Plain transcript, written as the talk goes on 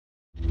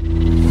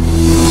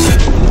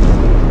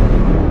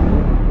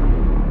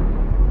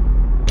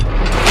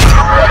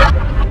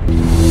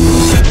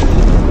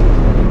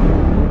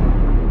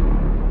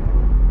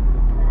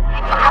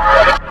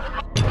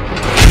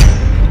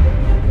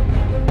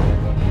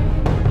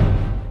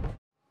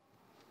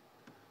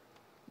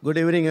Good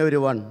evening,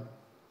 everyone.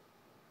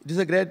 It is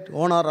a great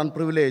honor and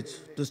privilege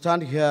to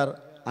stand here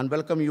and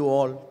welcome you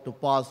all to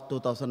PASS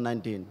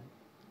 2019.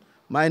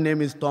 My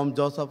name is Tom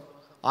Joseph,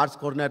 Arts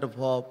Coordinator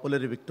for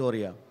Pulleri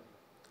Victoria.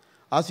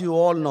 As you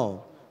all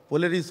know,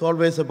 Pulleri is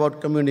always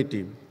about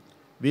community.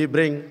 We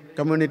bring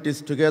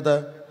communities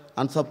together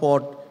and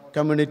support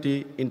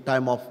community in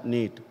time of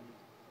need.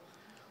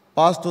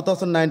 PASS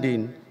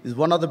 2019 is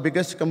one of the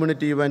biggest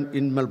community events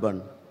in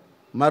Melbourne.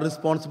 My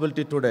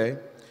responsibility today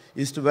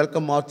is to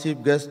welcome our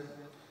chief guests,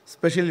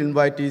 special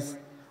invitees,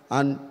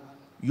 and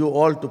you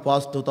all to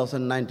PASS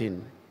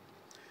 2019.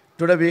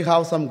 Today we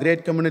have some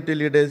great community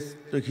leaders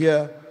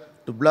here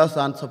to bless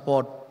and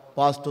support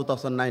PASS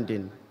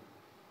 2019.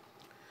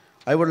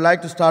 I would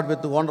like to start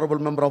with the Honourable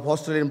Member of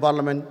Australian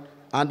Parliament,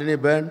 Anthony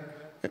Byrne.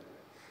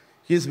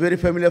 He is a very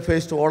familiar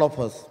face to all of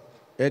us,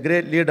 a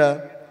great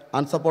leader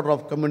and supporter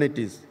of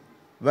communities.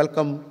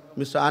 Welcome,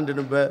 Mr.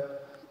 Anthony Byrne,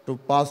 to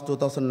PASS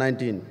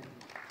 2019.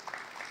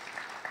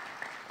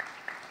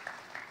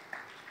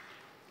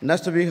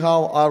 Next, we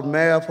have our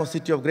Mayor for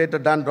City of Greater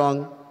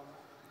Dandenong,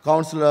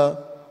 Councillor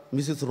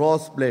Mrs.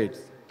 Rose Blades.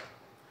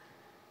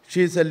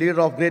 She is a leader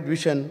of great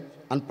vision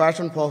and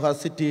passion for her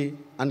city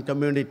and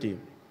community.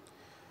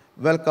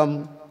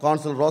 Welcome,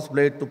 Councillor Rose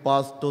Blades, to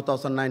PASS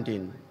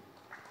 2019.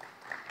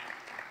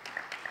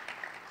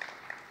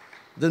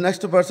 The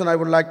next person I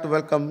would like to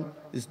welcome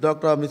is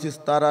Dr.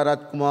 Mrs. Tara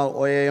Rajkumar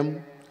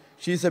OAM.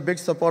 She is a big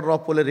supporter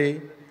of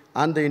Pulleri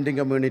and the Indian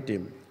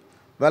community.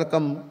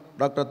 Welcome,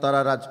 Dr.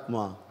 Tara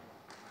Rajkumar.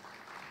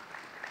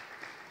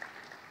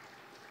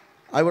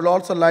 I would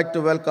also like to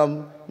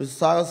welcome Mr.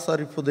 Sagar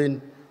Sarifuddin,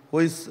 who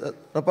is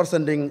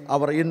representing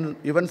our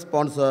event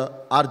sponsor,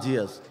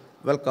 RGS.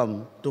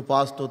 Welcome to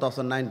PASS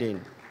 2019.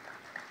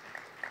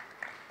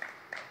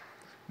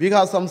 We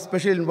have some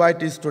special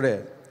invitees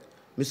today.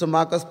 Mr.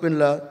 Marcus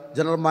Spindler,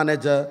 General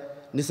Manager,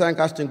 Nissan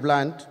Casting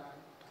Plant,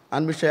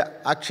 and Mr.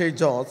 Akshay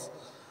George,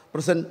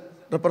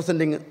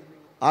 representing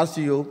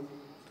RCU,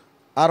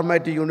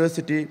 RMIT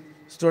University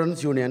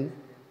Students Union,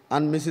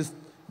 and Mrs.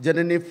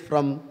 Janani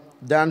from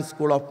Dance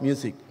School of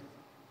Music.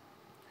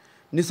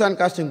 Nissan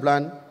Casting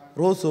Plant,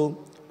 ROSU,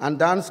 and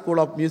Dance School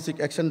of Music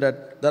extended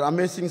their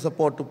amazing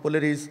support to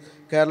Pulleri's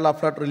Kerala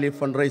Flood Relief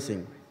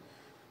Fundraising.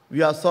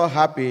 We are so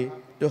happy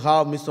to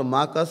have Mr.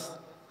 Marcus,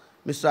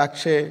 Mr.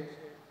 Akshay,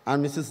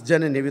 and Mrs.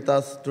 Janani with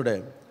us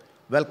today.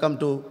 Welcome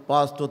to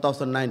PASS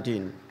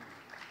 2019.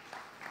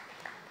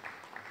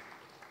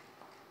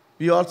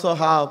 We also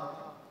have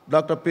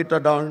Dr. Peter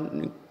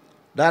Down,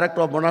 Director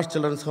of Monash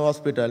Children's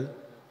Hospital.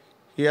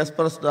 He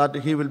expressed that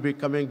he will be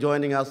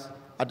joining us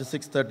at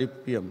 6:30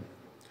 p.m.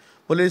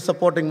 Police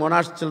supporting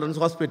Monash Children's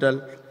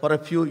Hospital for a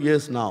few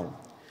years now.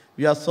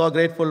 We are so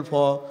grateful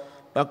for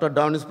Dr.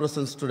 Downey's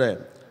presence today.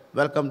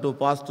 Welcome to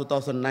PASS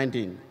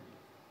 2019.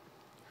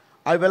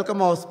 I welcome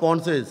our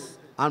sponsors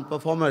and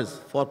performers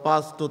for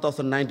PASS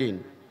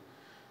 2019.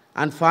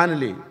 And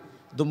finally,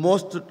 the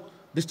most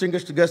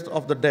distinguished guest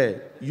of the day,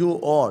 you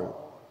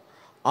all,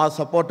 our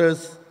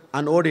supporters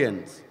and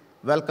audience.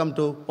 Welcome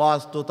to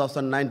PASS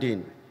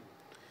 2019.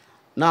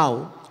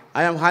 Now,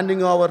 I am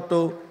handing over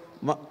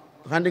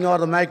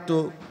the mic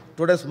to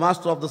today's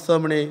master of the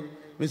ceremony,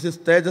 Mrs.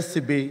 Tejas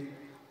Sibi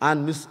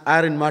and Ms.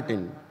 Erin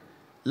Martin.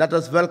 Let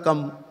us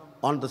welcome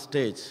on the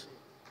stage.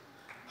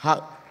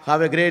 Have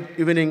a great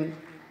evening.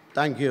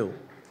 Thank you.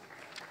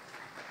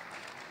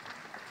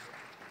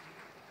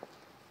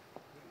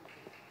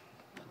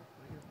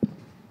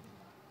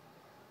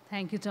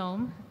 Thank you,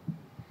 Tom.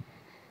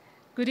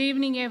 Good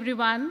evening,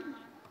 everyone.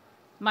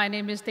 My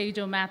name is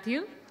Tejo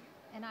Matthew.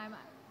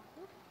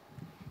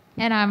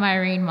 And I'm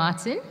Irene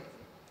Martin.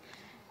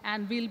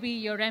 And we'll be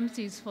your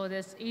MCs for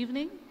this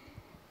evening.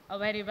 A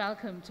very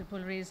welcome to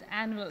Pulleri's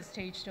annual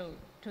stage show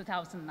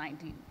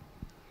 2019.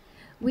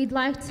 We'd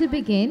like to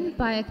begin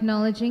by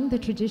acknowledging the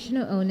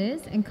traditional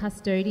owners and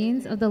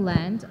custodians of the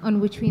land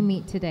on which we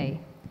meet today,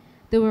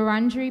 the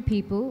Wurundjeri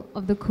people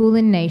of the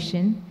Kulin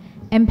Nation,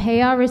 and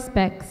pay our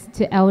respects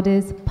to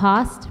elders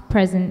past,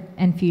 present,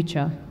 and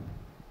future.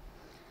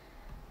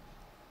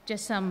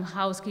 Just some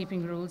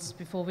housekeeping rules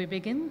before we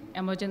begin.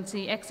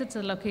 Emergency exits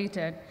are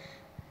located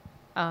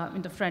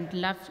in the front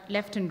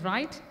left and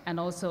right, and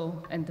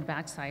also in the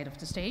back side of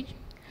the stage.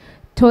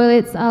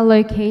 Toilets are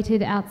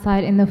located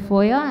outside in the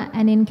foyer,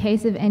 and in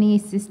case of any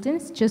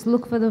assistance, just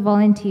look for the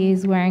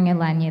volunteers wearing a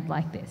lanyard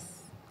like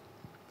this.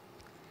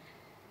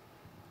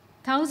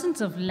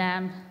 Thousands of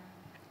lamps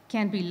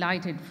can be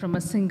lighted from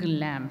a single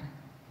lamp,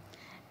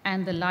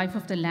 and the life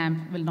of the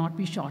lamp will not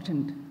be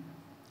shortened.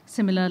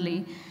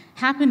 Similarly,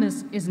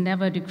 happiness is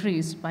never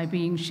decreased by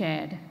being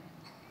shared.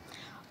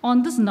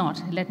 On this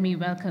note, let me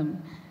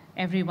welcome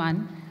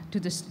everyone to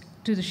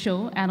the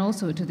show and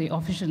also to the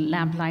official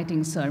lamp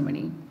lighting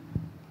ceremony.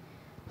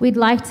 We'd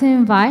like to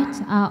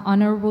invite our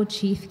honourable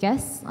chief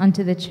guests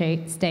onto the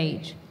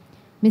stage.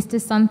 Mr.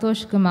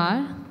 Santosh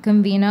Kumar,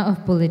 convener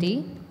of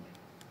Pulleri,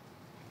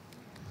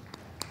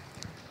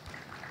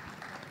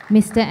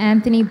 Mr.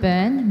 Anthony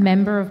Byrne,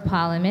 Member of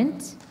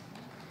Parliament,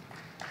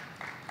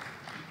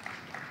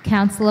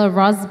 Councillor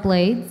Ros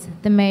Blades,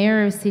 the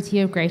Mayor of City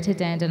of Greater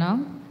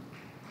Dandenong,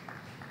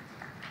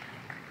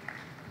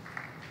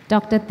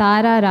 Dr.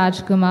 Tara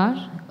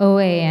Rajkumar,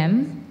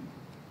 OAM,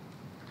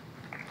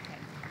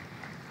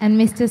 and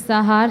Mr.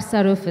 Sahar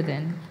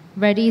Sarufuddin,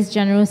 Reddy's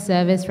General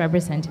Service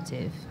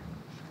Representative.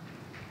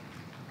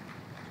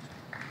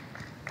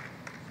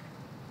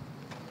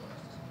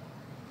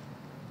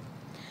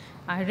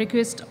 I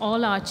request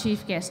all our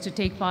chief guests to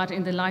take part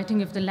in the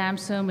lighting of the lamp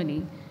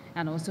ceremony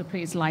and also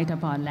please light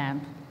up our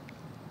lamp.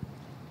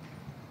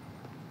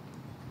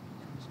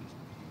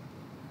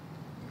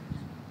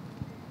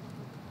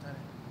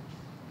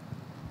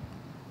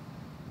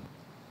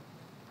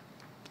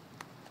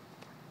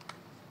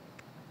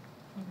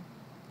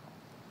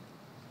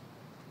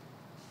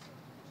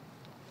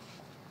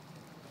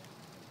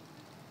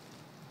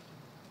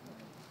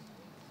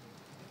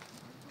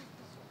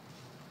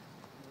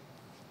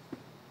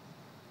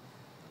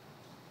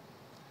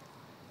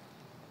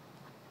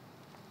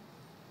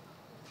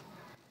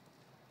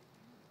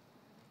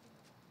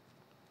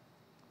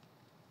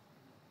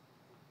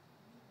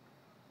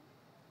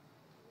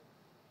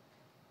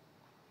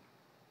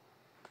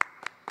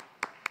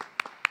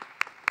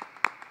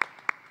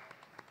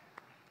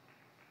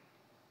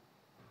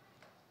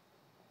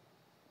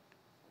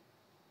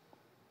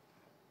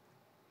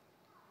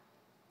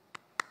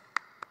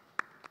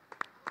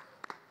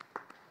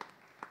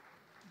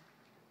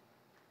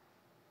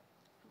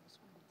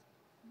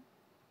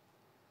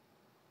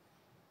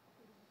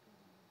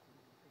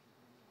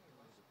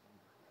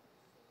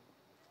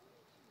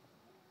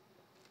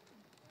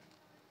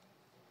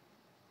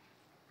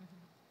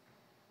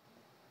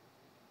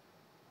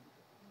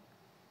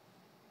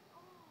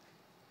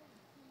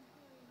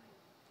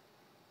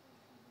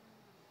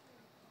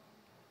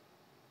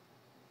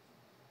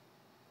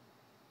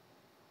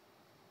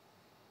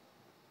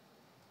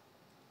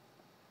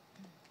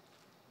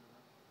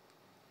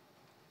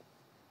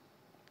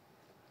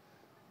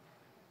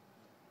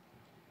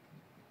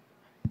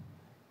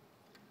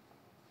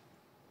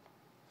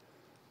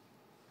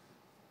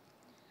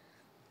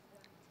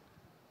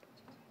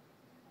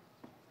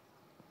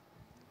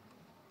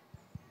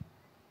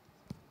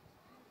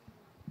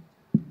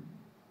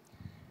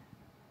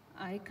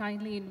 I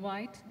kindly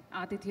invite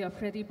Aditya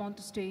Pradeep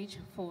onto stage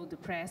for the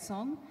prayer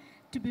song.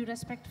 To be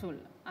respectful,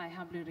 I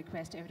humbly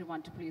request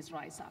everyone to please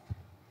rise up.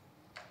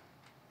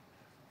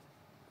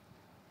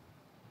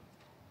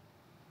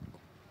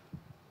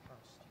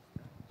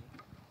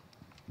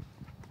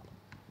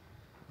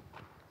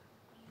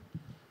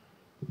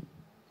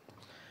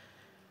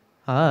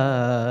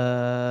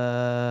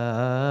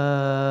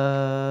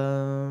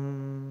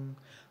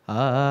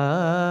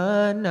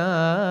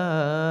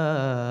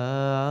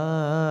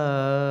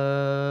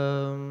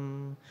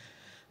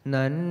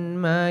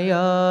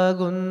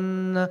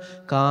 നന്മയാകുന്ന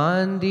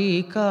കാന്തി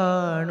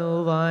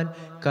കാണുവാൻ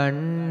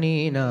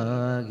കണ്ണിനാകേണമേ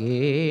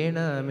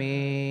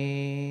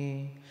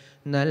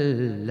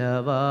നല്ല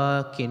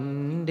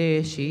വാക്കിൻ്റെ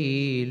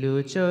ശീലു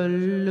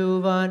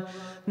ചൊല്ലുവാൻ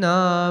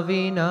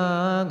നാവിനാകേണമേ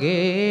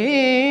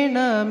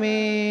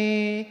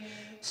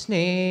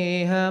സ്നേഹമാകുന്ന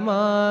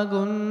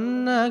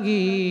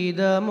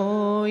ഗീതമോ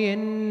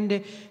എൻ്റെ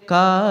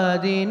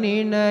കാതിനിണയാകണേ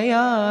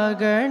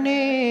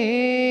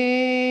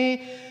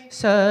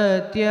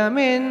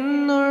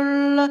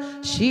സത്യമെന്നുള്ള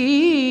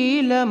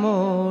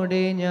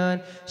ശീലമോടെ ഞാൻ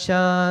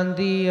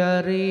ശാന്തി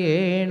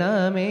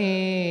അറിയണമേ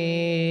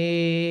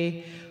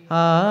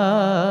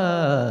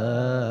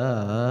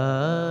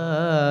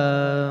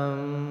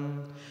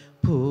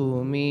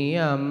ഭൂമി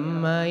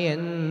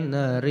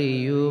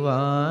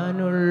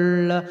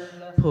അമ്മയെന്നറിയുവാനുള്ള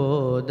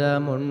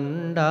ബോധമുണ്ടാക്കണേ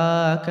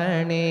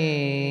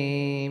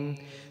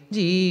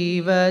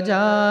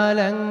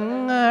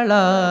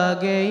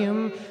ജീവജാലങ്ങളാകെയും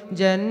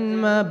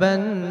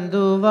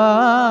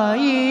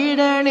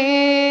ജന്മബന്ധുവായിടണേ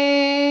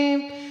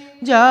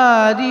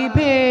ജാതിഭേദങ്ങളെന്ന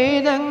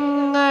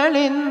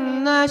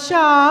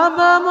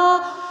ശാപമോ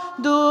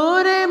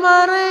ദൂരെ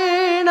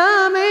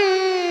മറയണമേ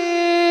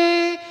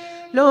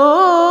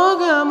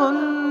ലോകമൊന്നെന്ന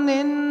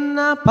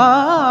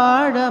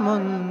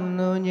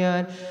പാഠമൊന്നു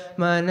ഞാൻ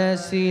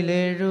മനസ്സിലെഴുതേണമേ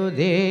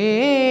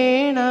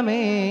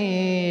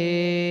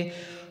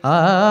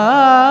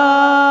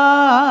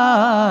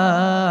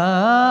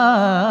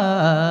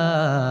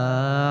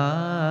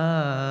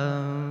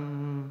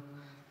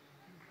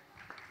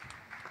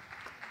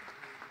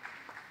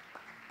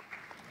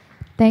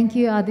Thank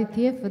you,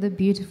 Aditya, for the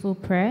beautiful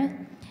prayer.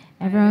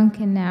 Everyone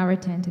can now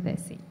return to their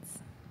seats.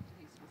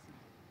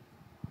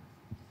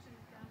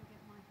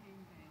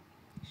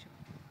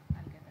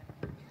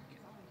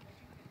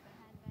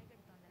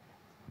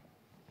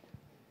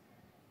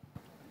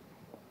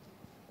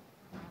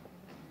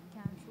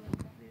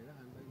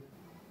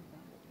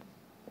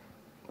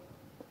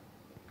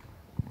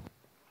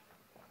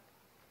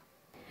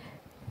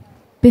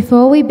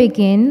 Before we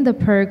begin the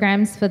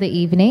programs for the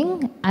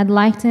evening, I'd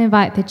like to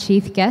invite the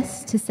chief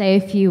guest to say a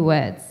few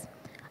words.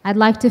 I'd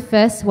like to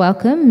first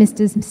welcome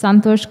Mr.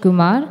 Santosh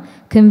Kumar,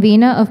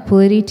 convener of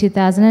Puliri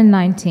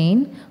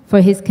 2019,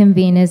 for his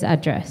convener's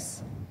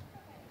address.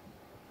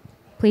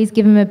 Please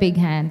give him a big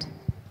hand.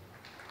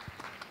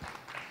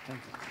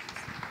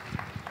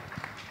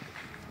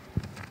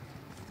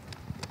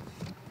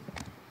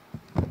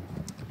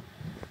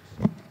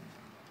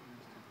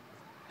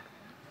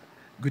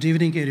 Good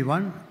evening,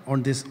 everyone,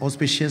 on this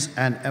auspicious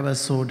and ever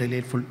so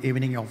delightful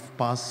evening of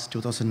past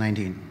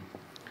 2019.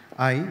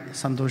 I,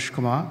 Santosh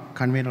Kumar,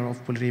 convener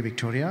of Pulleri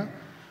Victoria,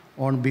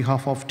 on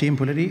behalf of Team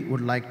Pulleri, would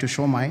like to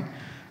show my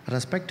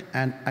respect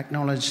and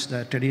acknowledge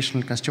the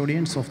traditional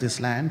custodians of this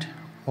land,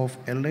 of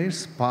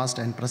elders past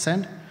and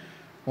present,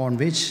 on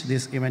which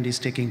this event is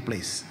taking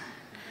place.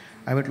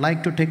 I would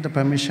like to take the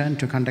permission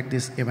to conduct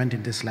this event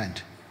in this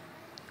land.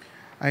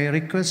 I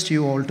request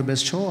you all to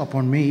bestow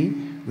upon me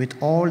with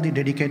all the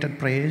dedicated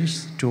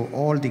prayers to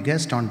all the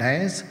guests on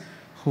dais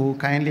who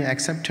kindly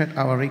accepted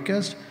our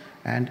request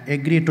and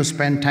agreed to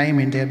spend time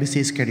in their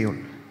busy schedule.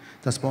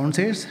 The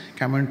sponsors,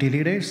 community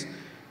leaders,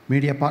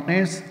 media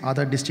partners,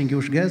 other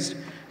distinguished guests,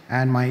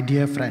 and my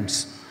dear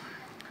friends.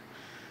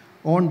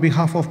 On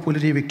behalf of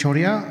Pulleri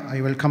Victoria, I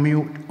welcome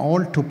you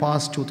all to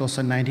past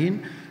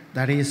 2019,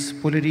 that is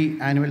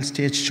Pulleri Annual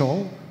Stage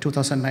Show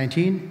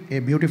 2019, a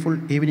beautiful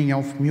evening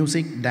of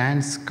music,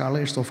 dance,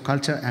 colors of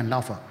culture and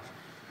laughter.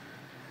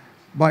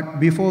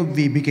 But before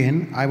we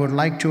begin, I would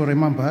like to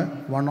remember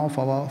one of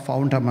our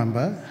founder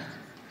members.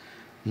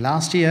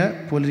 Last year,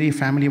 Pulleri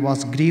family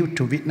was grieved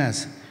to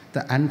witness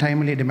the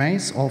untimely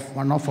demise of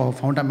one of our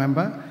founder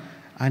member,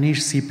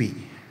 Anish CP.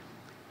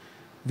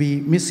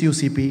 We miss you,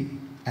 CP,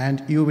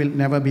 and you will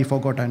never be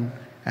forgotten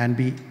and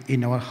be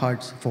in our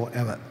hearts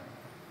forever.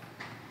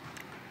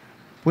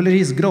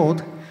 Pulleri's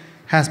growth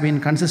has been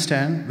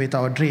consistent with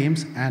our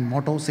dreams and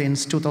motto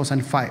since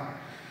 2005.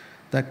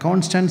 The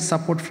constant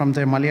support from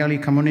the Malayali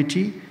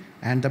community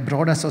and the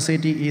broader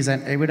society is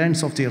an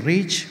evidence of the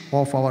reach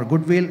of our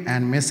goodwill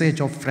and message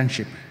of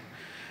friendship.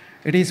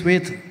 It is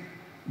with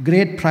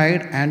great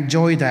pride and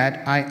joy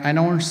that I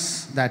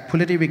announce that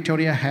Pulleri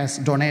Victoria has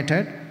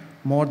donated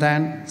more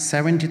than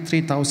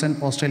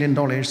 73,000 Australian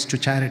dollars to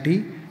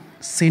charity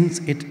since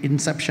its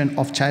inception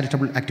of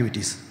charitable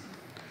activities.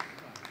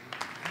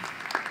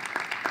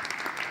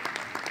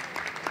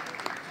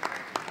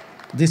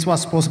 This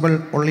was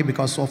possible only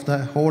because of the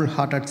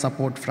wholehearted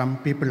support from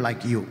people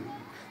like you.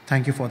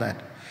 Thank you for that.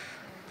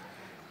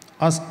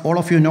 As all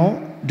of you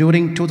know,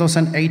 during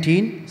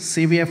 2018,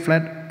 severe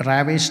flood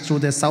ravaged through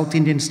the South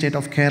Indian state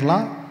of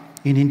Kerala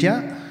in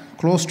India.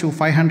 Close to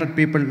 500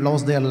 people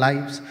lost their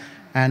lives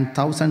and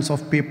thousands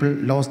of people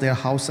lost their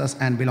houses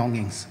and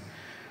belongings.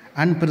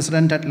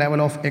 Unprecedented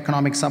level of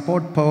economic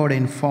support poured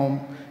in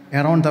from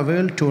around the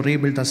world to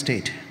rebuild the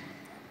state.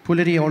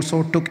 Pulleri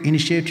also took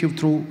initiative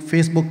through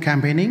Facebook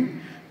campaigning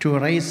to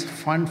raise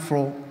funds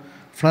for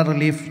flood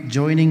relief,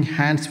 joining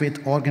hands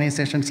with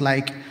organizations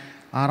like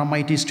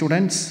RMIT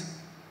Students,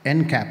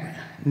 NCAP,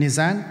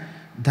 Nizan,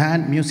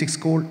 Dan Music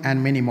School,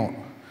 and many more.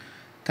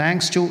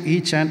 Thanks to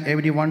each and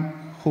everyone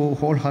who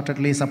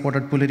wholeheartedly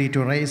supported Pulleri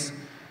to raise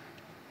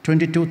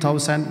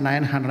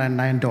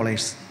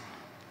 $22,909.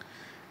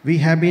 We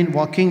have been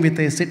working with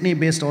a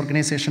Sydney-based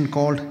organization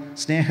called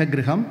Sneha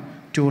Griham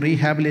to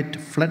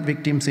rehabilitate flood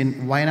victims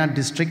in Wayanad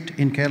district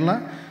in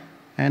Kerala,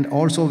 and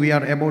also we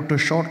are about to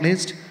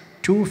shortlist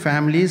 2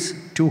 families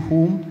to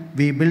whom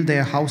we build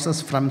their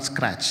houses from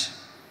scratch.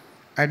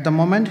 At the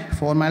moment,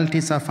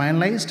 formalities are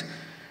finalized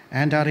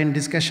and are in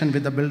discussion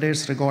with the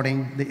builders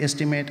regarding the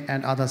estimate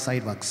and other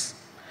side works.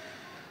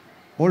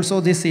 Also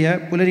this year,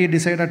 Pulleri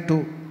decided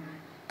to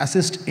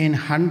assist in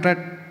 100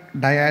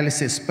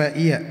 dialysis per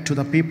year to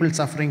the people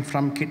suffering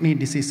from kidney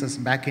diseases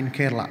back in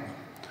Kerala.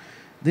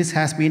 This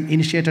has been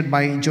initiated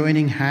by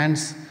joining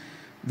hands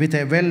with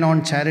a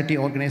well-known charity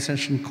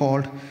organization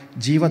called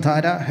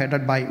Jeevadhara,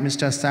 headed by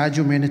Mr.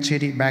 Saju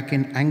Menacheri back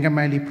in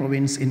Angamali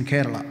province in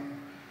Kerala.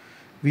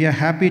 We are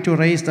happy to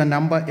raise the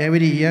number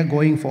every year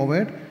going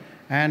forward,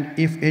 and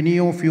if any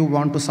of you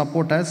want to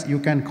support us, you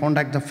can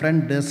contact the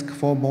front desk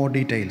for more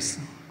details.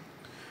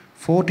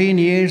 14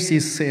 years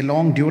is a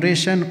long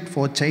duration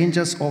for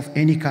changes of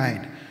any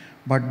kind,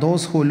 but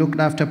those who looked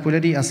after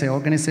Pulleri as an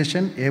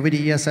organization every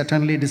year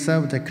certainly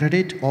deserve the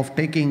credit of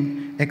taking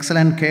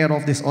excellent care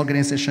of this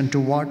organization to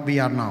what we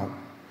are now.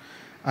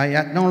 I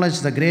acknowledge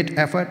the great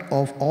effort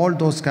of all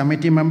those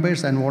committee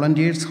members and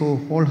volunteers who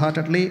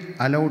wholeheartedly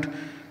allowed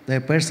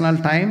their personal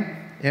time,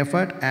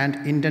 effort, and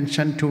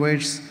intention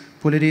towards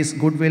Pulleri's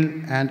goodwill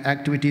and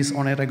activities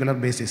on a regular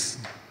basis.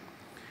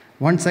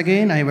 Once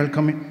again, I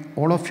welcome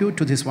all of you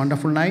to this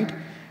wonderful night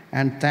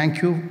and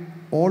thank you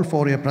all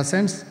for your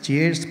presence,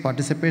 cheers,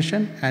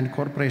 participation, and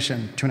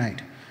cooperation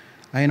tonight.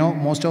 I know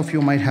most of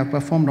you might have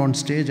performed on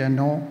stage and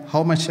know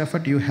how much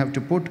effort you have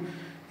to put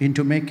in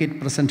to make it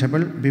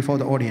presentable before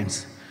the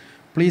audience.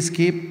 Please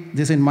keep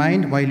this in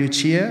mind while you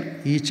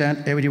cheer each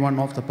and every one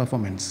of the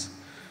performance.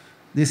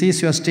 This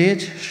is your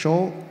stage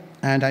show,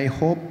 and I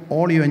hope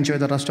all you enjoy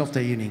the rest of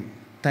the evening.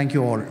 Thank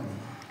you all.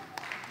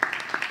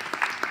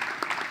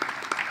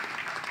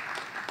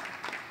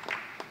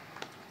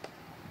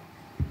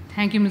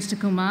 Thank you, Mr.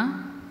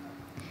 Kumar.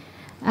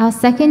 Our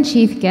second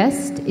chief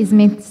guest is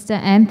Mr.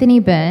 Anthony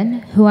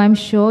Byrne, who I'm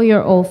sure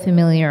you're all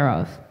familiar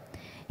of.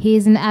 He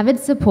is an avid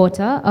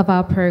supporter of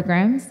our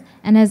programs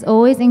and has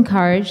always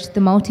encouraged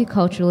the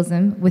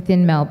multiculturalism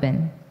within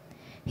Melbourne.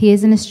 He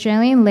is an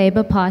Australian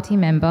Labor Party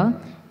member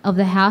of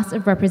the House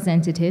of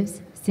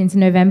Representatives since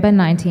November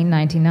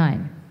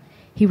 1999.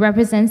 He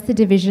represents the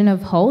division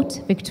of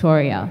Holt,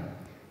 Victoria.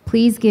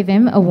 Please give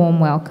him a warm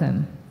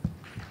welcome.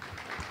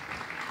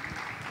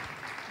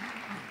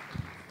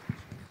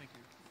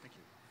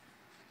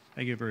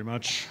 Thank you very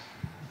much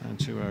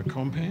to our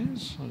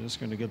compeers. I'm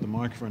just going to get the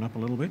microphone up a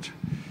little bit.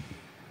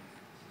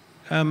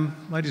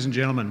 Ladies and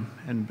gentlemen,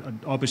 and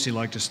I'd obviously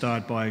like to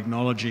start by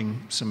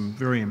acknowledging some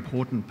very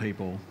important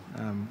people.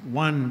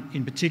 One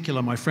in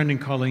particular, my friend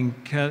and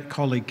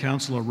colleague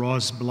Councillor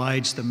Ros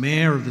Blades, the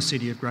Mayor of the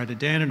City of Greater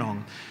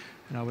Dandenong.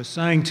 And I was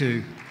saying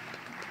to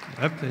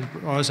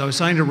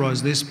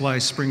Ros, this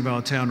place,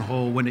 Springvale Town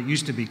Hall, when it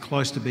used to be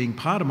close to being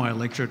part of my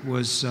electorate,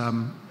 was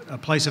a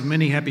place of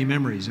many happy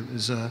memories. It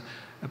was a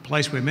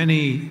place where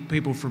many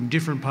people from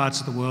different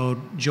parts of the world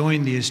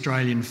joined the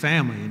Australian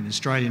family and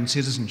Australian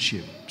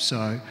citizenship.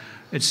 So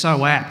it's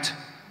so apt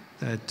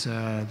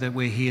that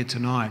we're here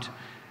tonight.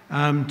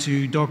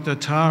 To Dr.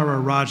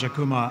 Tara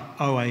Rajakumar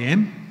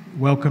OAM,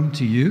 welcome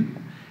to you.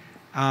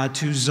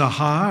 To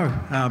Zahar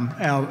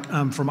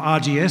from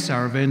RGS,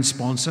 our event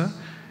sponsor,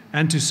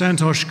 and to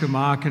Santosh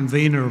Kumar,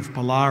 convener of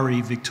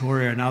Polari,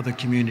 Victoria, and other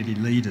community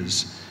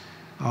leaders.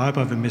 I hope I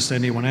haven't missed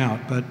anyone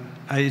out, but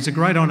it's a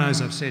great honour,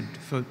 as I've said,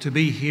 to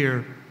be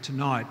here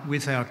tonight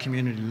with our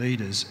community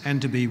leaders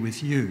and to be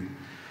with you.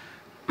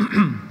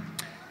 I'd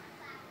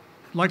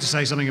like to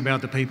say something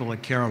about the people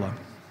at Kerala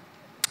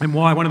and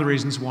why, one of the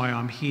reasons why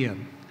I'm here.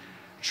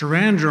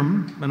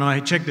 Trivandrum, and I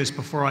checked this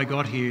before I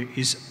got here,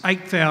 is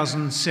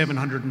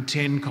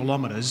 8,710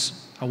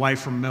 kilometres away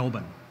from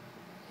Melbourne.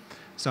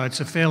 So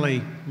it's a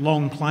fairly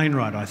long plane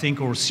ride, I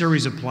think, or a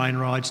series of plane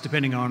rides,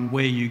 depending on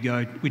where you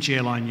go, which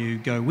airline you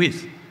go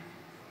with.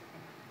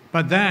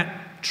 But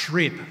that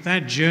trip,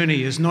 that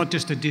journey is not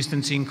just a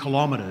distance in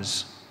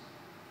kilometres,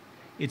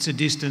 it's a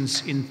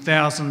distance in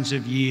thousands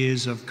of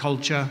years of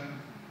culture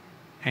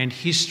and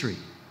history.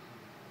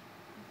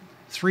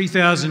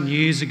 3,000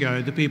 years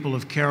ago, the people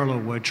of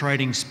Kerala were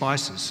trading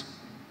spices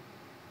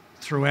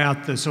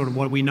throughout the sort of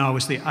what we know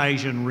as the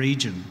Asian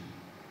region.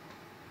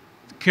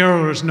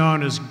 Kerala is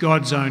known as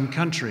God's own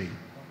country,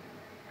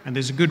 and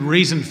there's a good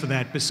reason for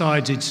that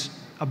besides its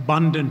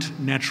abundant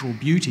natural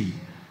beauty.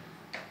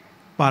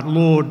 But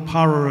Lord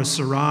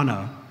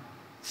Pararasarana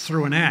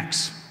threw an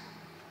axe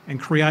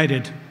and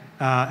created,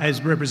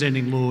 as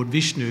representing Lord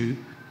Vishnu,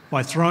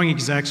 by throwing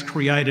his axe,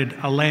 created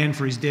a land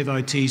for his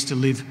devotees to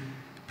live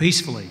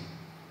peacefully.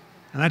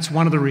 And that's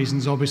one of the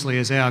reasons, obviously,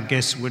 as our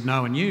guests would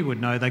know and you would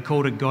know, they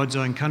called it God's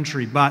own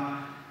country, but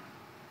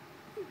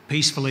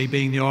peacefully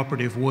being the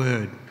operative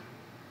word.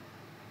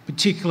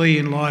 Particularly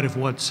in light of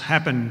what's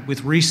happened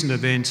with recent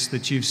events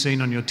that you've seen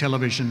on your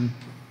television,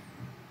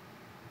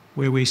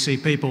 where we see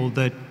people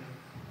that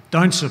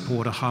don't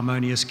support a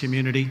harmonious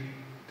community,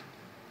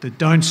 that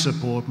don't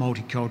support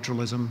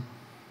multiculturalism,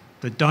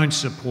 that don't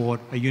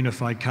support a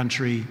unified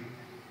country,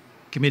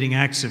 committing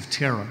acts of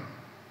terror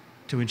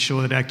to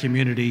ensure that our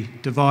community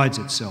divides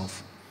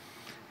itself.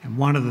 And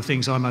one of the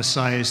things I must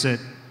say is that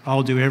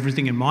I'll do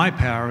everything in my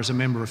power as a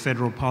member of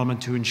federal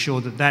parliament to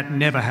ensure that that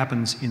never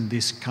happens in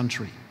this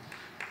country.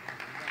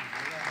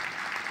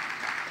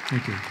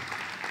 Thank you.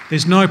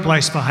 There's no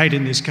place for hate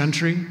in this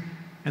country,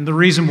 and the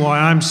reason why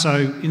I'm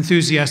so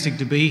enthusiastic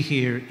to be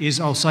here is,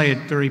 I'll say it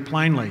very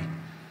plainly,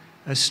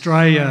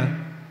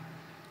 Australia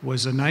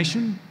was a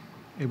nation.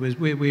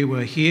 We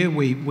were here,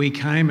 we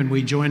came and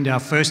we joined our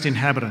first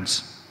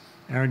inhabitants,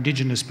 our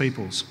Indigenous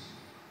peoples.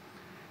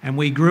 And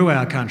we grew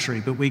our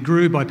country, but we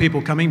grew by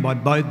people coming by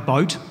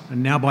boat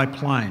and now by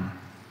plane.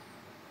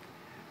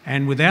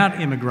 And without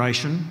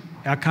immigration,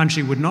 our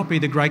country would not be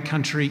the great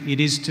country it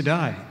is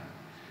today.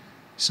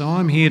 So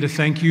I'm here to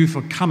thank you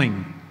for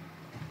coming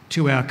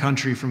to our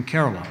country from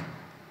Kerala.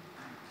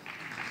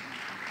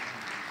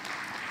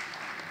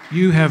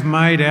 You have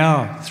made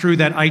through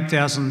that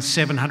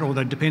 8,700,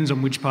 although it depends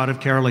on which part of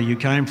Kerala you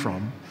came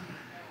from,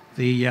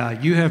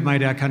 you have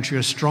made our country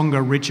a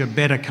stronger, richer,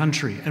 better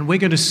country. And we're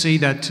going to see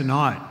that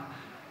tonight.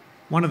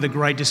 One of the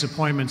great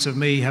disappointments of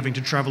me having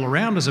to travel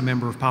around as a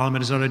Member of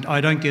Parliament is that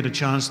I don't get a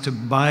chance to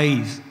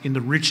bathe in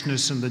the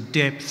richness and the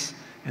depth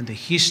and the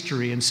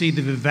history and see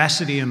the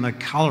vivacity and the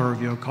colour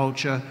of your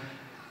culture,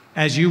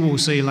 as you will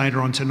see later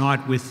on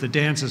tonight with the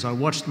dancers. I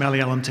watched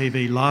Malayalam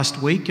TV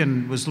last week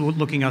and was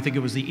looking, I think it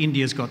was the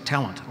India's Got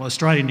Talent, or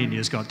Australian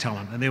India's Got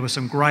Talent, and there were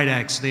some great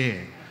acts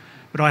there.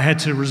 But I had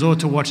to resort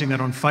to watching that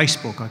on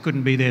Facebook. I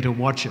couldn't be there to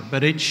watch it.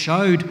 But it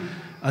showed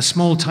a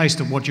small taste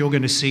of what you're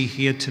going to see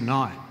here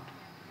tonight.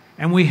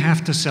 And we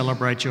have to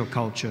celebrate your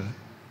culture.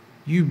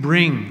 You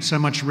bring so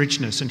much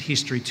richness and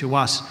history to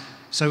us.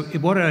 So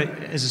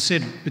as I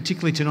said,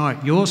 particularly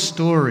tonight, your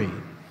story,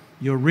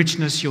 your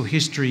richness, your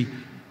history,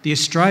 the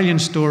Australian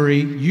story,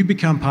 you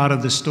become part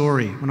of the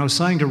story. When I was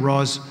saying to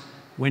Ros,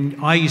 when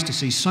I used to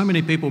see so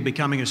many people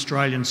becoming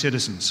Australian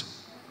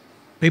citizens,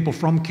 people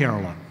from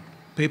Kerala,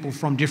 people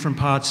from different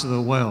parts of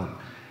the world,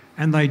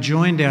 and they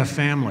joined our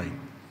family.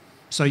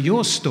 So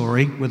your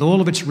story, with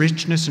all of its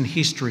richness and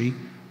history,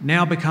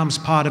 now becomes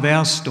part of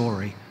our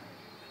story.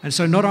 And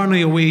so not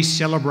only are we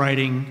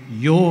celebrating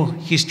your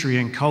history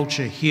and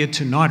culture here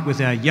tonight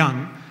with our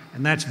young,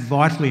 And that's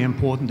vitally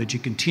important that you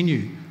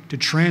continue to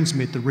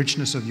transmit the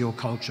richness of your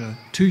culture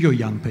to your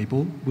young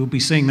people. We'll be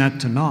seeing that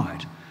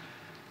tonight.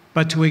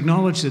 But to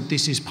acknowledge that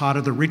this is part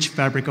of the rich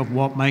fabric of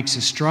what makes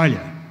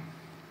Australia.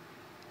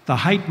 The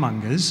hate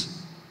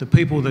mongers, the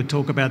people that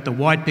talk about the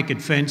white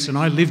picket fence, and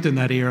I lived in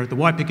that era, the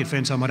white picket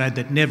fence, I might add,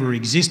 that never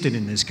existed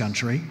in this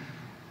country.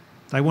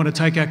 They want to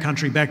take our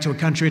country back to a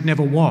country it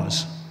never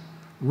was,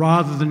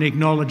 rather than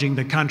acknowledging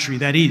the country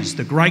that is,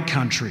 the great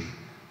country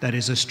that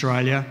is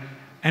Australia.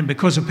 And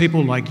because of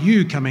people like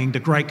you coming, the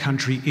great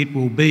country it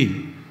will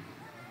be.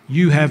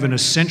 You have an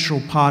essential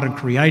part in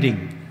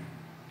creating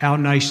our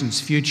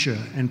nation's future.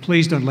 And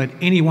please don't let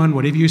anyone,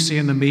 whatever you see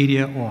in the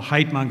media or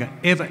hate monger,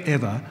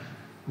 ever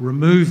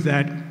remove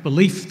that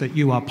belief that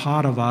you are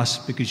part of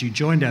us because you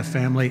joined our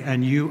family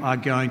and you are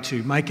going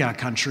to make our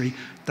country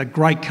the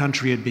great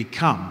country it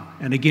become.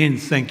 And again,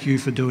 thank you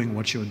for doing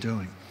what you're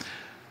doing.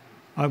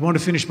 I want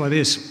to finish by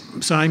this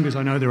saying, because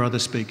I know there are other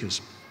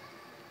speakers.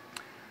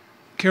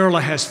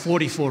 Kerala has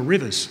 44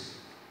 rivers.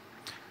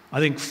 I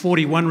think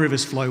 41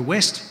 rivers flow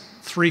west,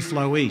 3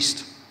 flow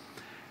east.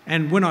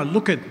 And when I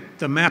look at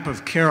the map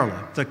of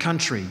Kerala, the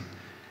country,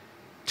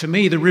 to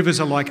me the rivers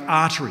are like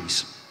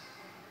arteries.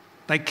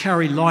 They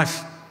carry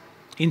life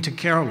into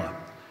Kerala.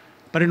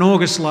 But in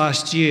August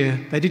last year,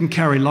 they didn't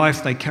carry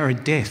life, they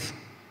carried death.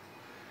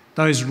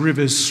 Those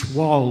rivers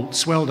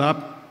swelled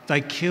up,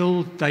 they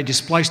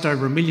displaced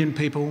over 1 million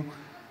people,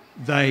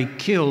 they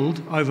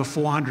killed over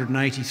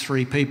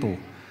 483 people.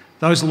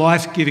 Those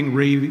life-giving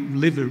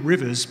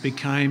rivers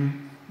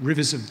became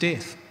rivers of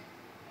death.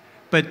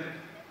 But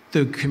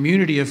the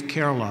community of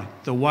Kerala,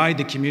 the way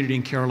the community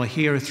in Kerala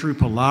here through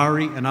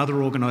Polari and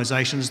other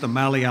organisations, the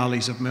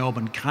Malayalis of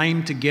Melbourne,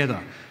 came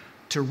together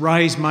to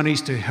raise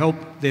monies to help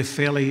their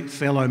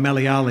fellow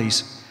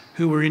Malayalis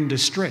who were in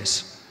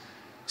distress,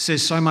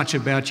 says so much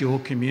about your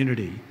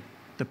community.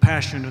 The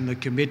passion and the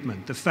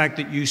commitment, the fact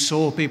that you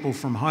saw people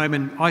from home,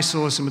 and I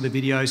saw some of the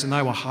videos and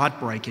they were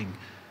heartbreaking.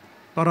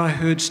 But I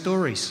heard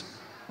stories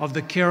of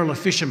the Kerala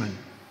fishermen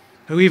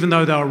who, even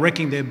though they were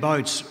wrecking their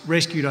boats,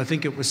 rescued, I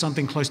think it was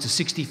something close to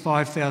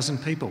 65,000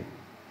 people.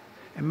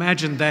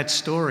 Imagine that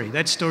story.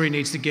 That story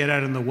needs to get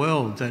out in the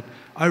world, that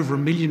over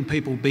 1 million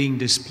people being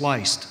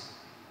displaced,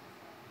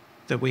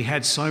 that we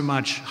had so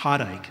much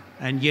heartache,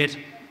 and yet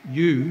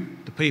you,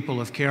 the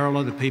people of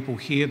Kerala, the people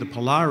here, the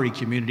Polari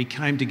community,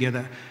 came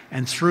together,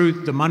 and through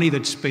the money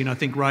that's been, I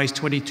think, raised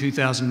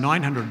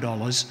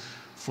 $22,900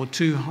 for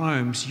 2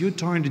 homes, you're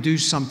trying to do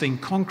something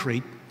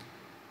concrete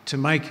to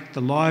make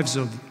the lives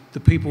of the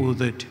people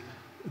that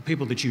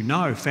you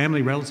know,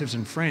 family, relatives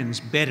and friends,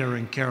 better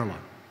in Kerala.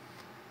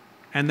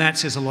 And that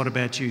says a lot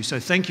about you. So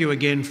thank you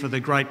again for the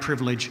great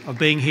privilege of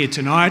being here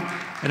tonight,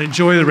 and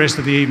enjoy the rest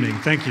of the evening.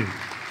 Thank you.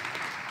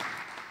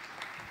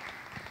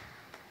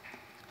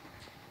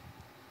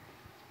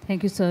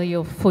 Thank you,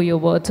 sir, for your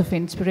words of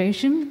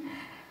inspiration.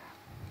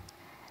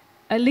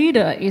 A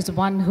leader is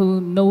one who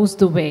knows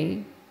the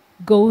way,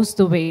 goes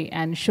the way,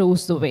 and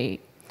shows the way.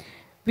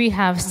 We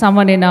have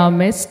someone in our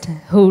midst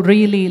who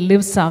really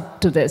lives up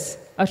to this,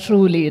 a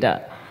true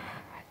leader.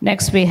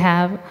 Next, we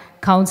have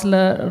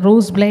Councillor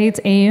Rose Blades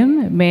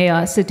AM,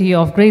 Mayor, City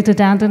of Greater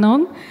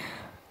Dandenong.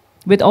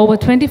 With over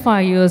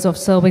 25 years of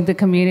serving the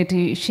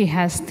community, she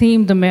has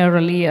themed the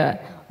mayoral year,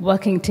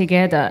 working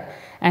together,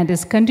 and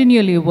is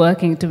continually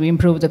working to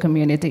improve the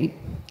community.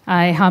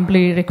 I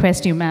humbly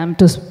request you, ma'am,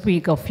 to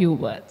speak a few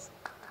words.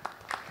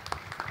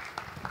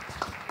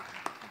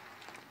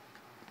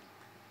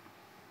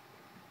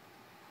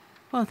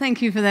 Well,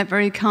 thank you for that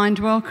very kind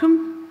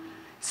welcome.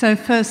 So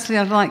firstly,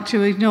 I'd like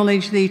to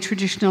acknowledge the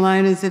traditional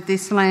owners of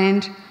this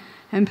land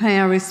and pay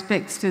our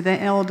respects to their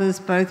elders,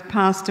 both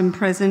past and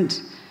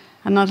present.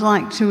 And I'd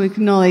like to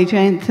acknowledge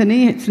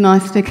Anthony. It's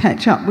nice to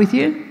catch up with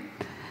you.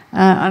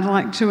 I'd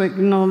like to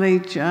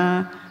acknowledge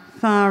Farah,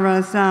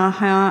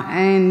 Zaha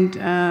and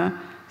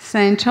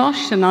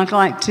Santosh, and I'd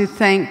like to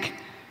thank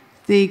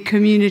the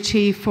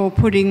community for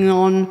putting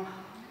on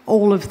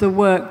all of the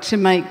work to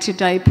make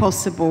today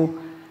possible.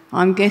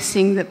 I'm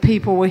guessing that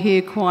people were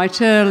here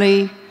quite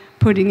early,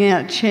 putting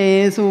out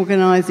chairs,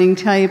 organising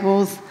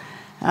tables,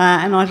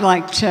 and I'd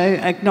like to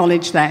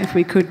acknowledge that, if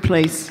we could,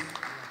 please.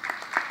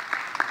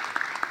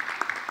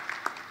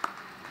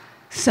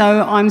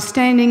 So I'm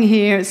standing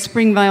here at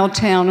Springvale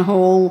Town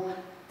Hall.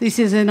 This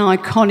is an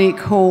iconic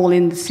hall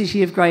in the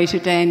city of Greater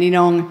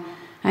Dandenong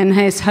and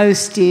has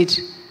hosted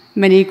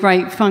many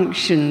great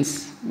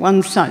functions.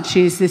 One such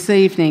is this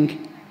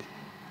evening.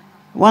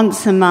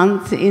 Once a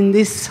month in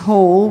this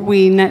hall,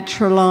 we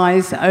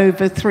naturalise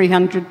over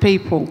 300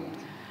 people.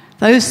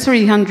 Those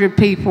 300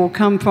 people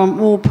come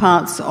from all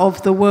parts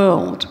of the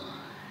world,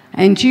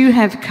 and you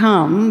have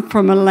come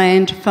from a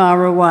land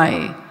far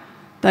away.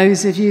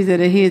 Those of you that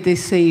are here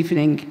this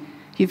evening,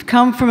 you've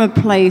come from a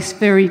place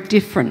very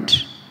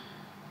different,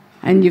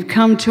 and you've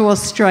come to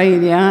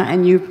Australia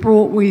and you've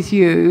brought with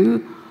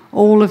you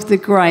all of the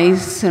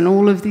grace and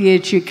all of the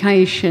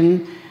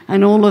education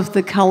and all of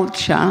the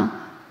culture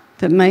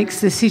that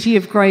makes the city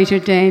of Greater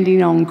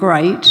Dandenong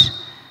great,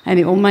 and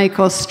it will make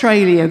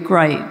Australia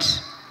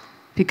great.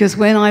 Because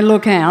when I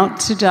look out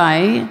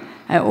today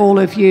at all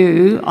of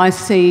you, I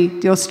see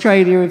the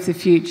Australia of the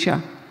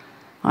future.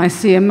 I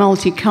see a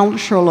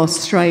multicultural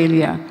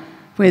Australia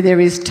where there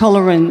is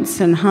tolerance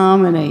and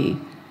harmony,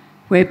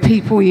 where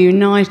people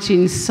unite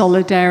in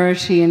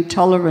solidarity and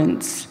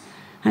tolerance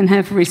and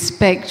have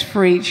respect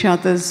for each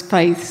other's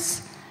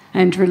faiths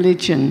and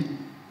religion.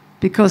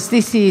 Because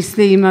this is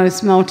the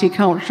most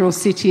multicultural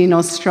city in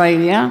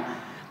Australia,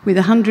 with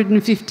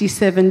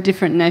 157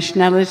 different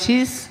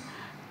nationalities,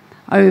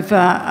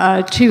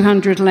 over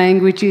 200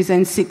 languages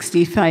and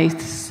 60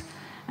 faiths,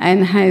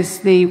 and has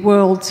the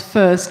world's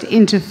first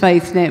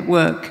interfaith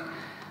network,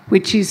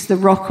 which is the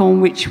rock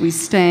on which we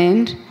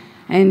stand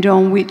and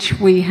on which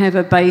we have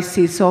a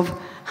basis of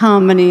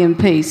harmony and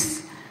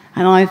peace.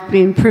 And I've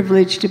been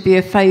privileged to be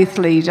a faith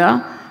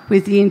leader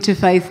with the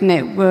Interfaith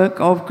Network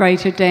of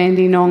Greater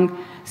Dandenong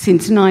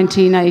since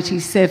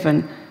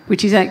 1987,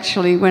 which is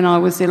actually when I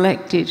was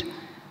elected.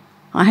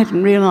 I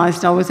hadn't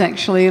realised I was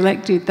actually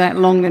elected that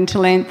long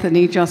until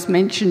Anthony just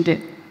mentioned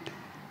it.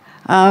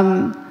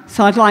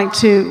 So I'd like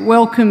to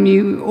welcome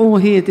you all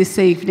here this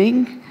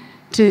evening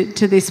to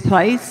this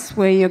place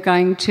where you're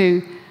going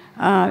to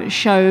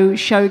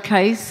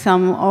showcase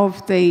some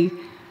of the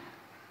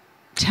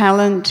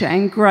talent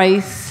and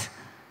grace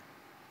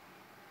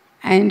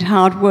and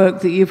hard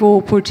work that you've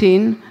all put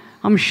in.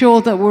 I'm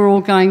sure that we're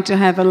all going to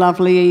have a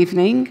lovely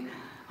evening.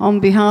 On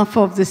behalf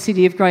of the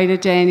City of Greater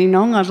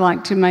Dandenong, I'd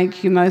like to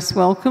make you most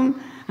welcome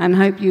and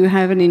hope you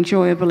have an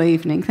enjoyable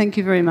evening. Thank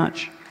you very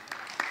much.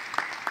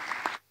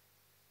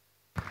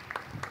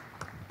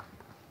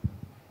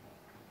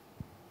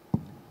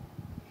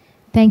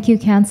 Thank you,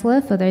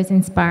 Councillor, for those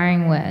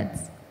inspiring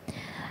words.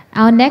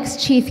 Our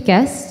next chief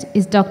guest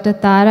is Dr.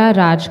 Tara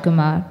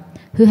Rajkumar,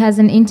 who has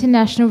an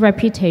international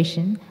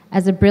reputation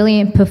as a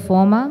brilliant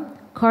performer,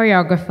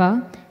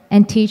 choreographer,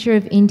 and teacher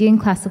of Indian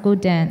classical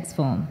dance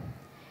form.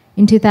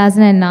 In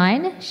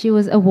 2009, she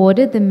was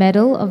awarded the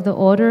Medal of the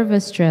Order of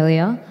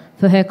Australia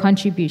for her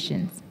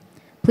contributions.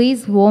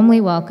 Please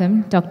warmly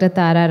welcome Dr.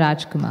 Tara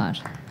Rajkumar.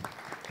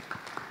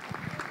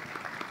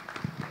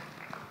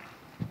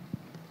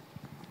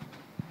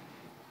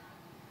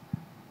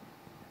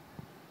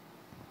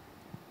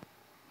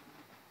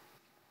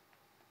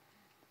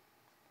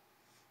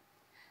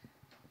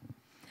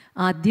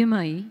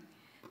 ആദ്യമായി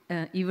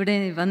ഇവിടെ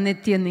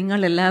വന്നെത്തിയ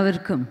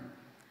നിങ്ങളെല്ലാവർക്കും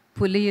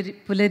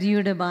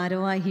പുലരിയുടെ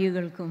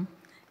ഭാരവാഹികൾക്കും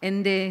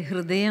എൻ്റെ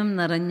ഹൃദയം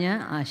നിറഞ്ഞ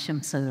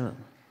ആശംസകൾ.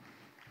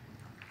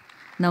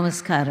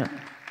 നമസ്കാരം.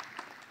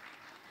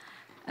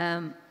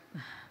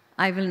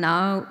 I will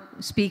now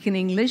speak in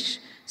English,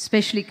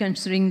 especially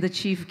considering the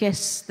chief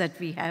guests that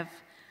we have,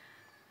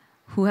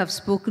 who have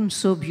spoken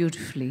so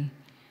beautifully,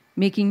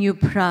 making you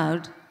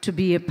proud to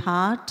be a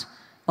part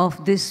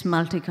of this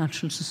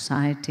multicultural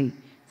society.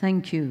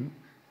 Thank you.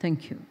 Thank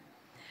you.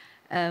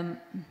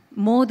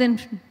 More than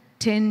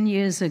 10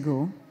 years ago,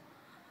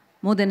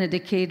 more than a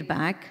decade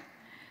back,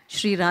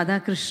 Sri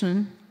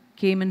Radhakrishnan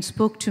came and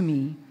spoke to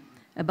me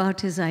about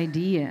his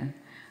idea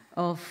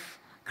of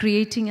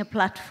creating a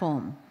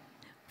platform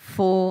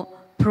for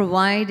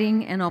providing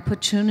an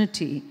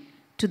opportunity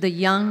to the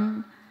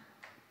young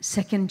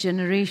second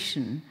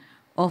generation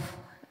of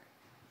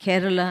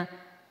Kerala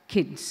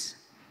kids,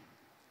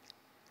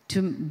 to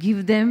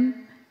give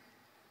them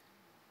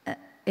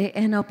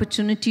an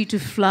opportunity to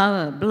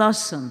flower,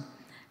 blossom,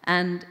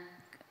 and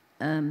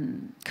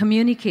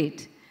communicate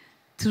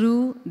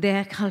through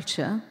their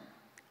culture,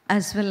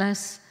 as well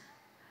as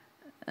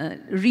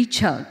reach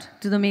out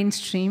to the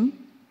mainstream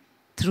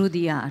through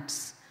the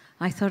arts.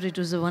 I thought it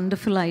was a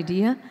wonderful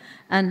idea,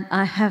 and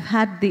I have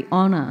had the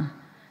honor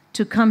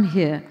to come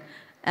here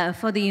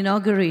for the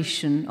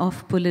inauguration of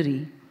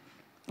Pulari,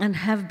 and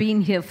have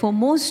been here for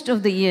most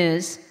of the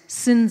years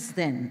since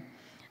then.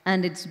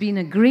 And it's been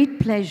a great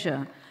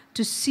pleasure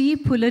to see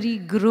Pulari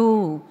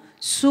grow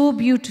so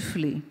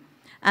beautifully.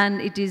 And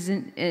it is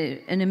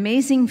an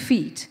amazing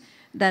feat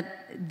that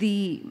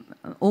the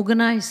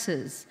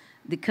organizers,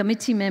 the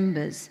committee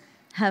members,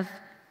 have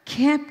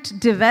kept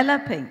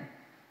developing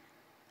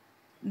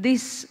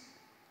this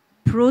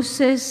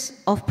process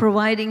of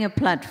providing a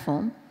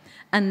platform,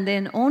 and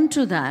then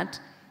onto that,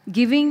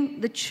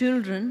 giving the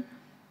children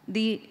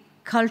the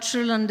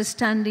cultural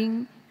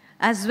understanding,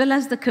 as well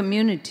as the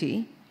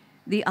community,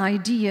 the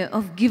idea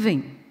of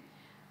giving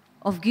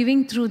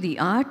through the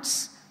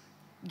arts,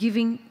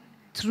 giving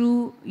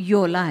through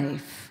your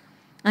life.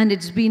 And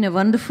it's been a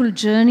wonderful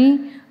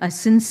journey. I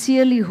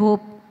sincerely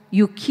hope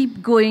you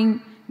keep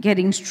going,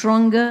 getting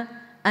stronger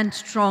and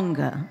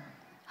stronger.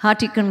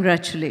 Hearty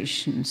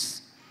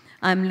congratulations.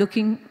 I'm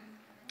looking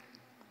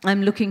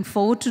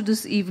forward to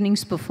this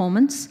evening's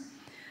performance,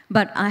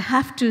 but I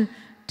have to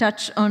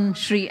touch on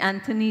Sri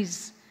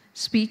Anthony's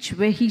speech,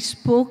 where he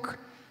spoke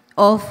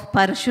of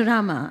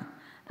Parashurama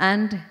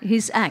and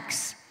his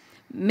axe.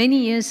 Many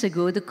years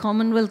ago, the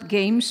Commonwealth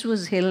Games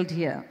was held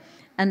here,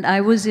 and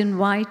I was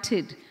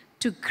invited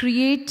to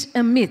create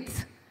a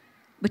myth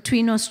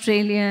between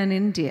Australia and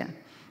India.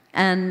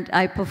 And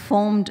I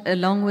performed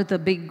along with a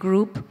big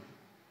group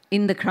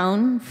in the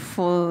Crown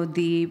for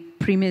the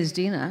Premier's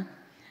dinner.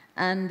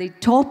 and the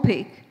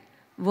topic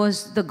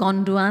was the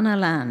Gondwana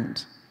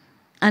land.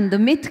 And the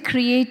myth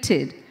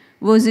created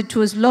was it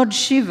was Lord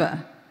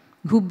Shiva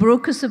who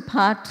broke us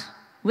apart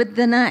with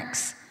an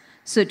axe.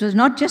 So it was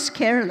not just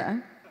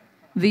Kerala.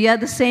 We are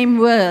the same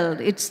world.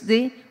 It's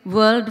the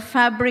world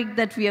fabric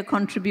that we are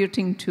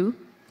contributing to.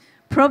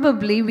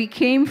 Probably we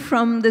came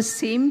from the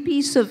same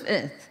piece of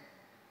earth,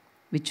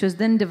 which was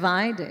then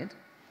divided,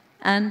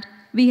 and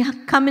we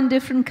come in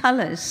different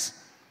colors,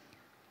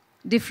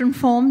 different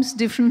forms,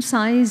 different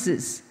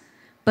sizes.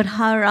 But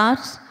our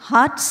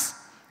hearts,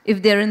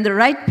 if they're in the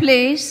right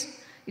place,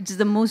 it's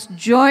the most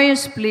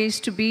joyous place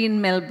to be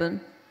in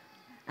Melbourne.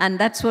 And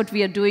that's what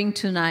we are doing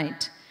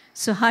tonight.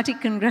 So hearty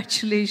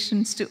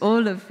congratulations to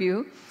all of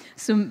you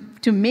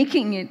to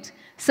making it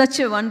such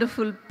a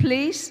wonderful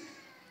place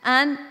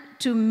and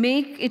to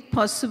make it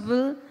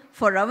possible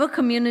for our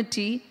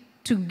community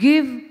to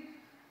give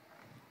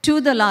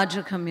to the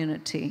larger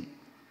community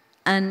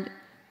and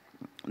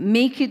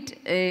make it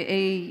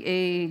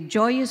a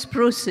joyous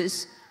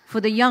process for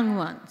the young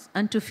ones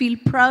and to feel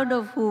proud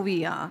of who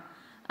we are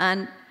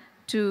and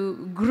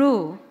to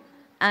grow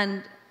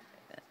and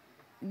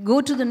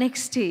go to the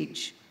next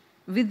stage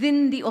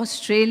within the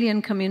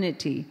Australian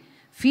community,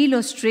 feel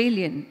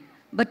Australian,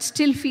 but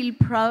still feel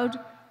proud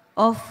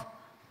of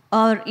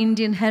our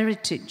Indian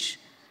heritage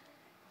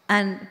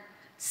and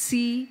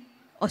see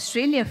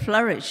Australia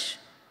flourish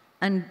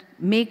and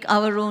make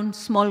our own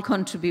small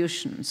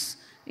contributions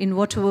in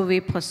whatever way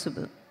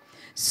possible.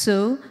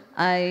 So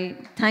I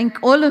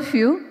thank all of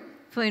you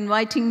for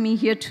inviting me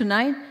here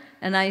tonight,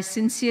 and I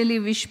sincerely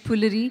wish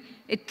Pulleri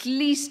at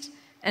least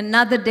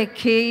another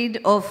decade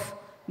of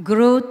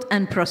growth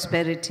and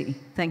prosperity.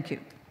 Thank you.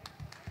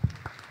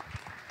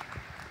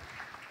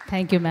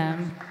 Thank you,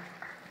 ma'am.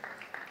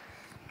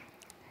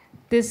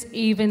 This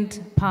event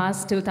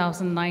past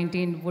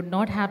 2019 would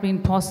not have been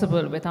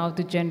possible without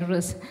the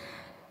generous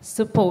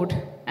support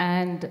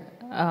and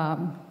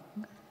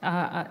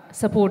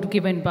support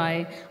given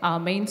by our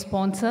main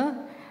sponsor,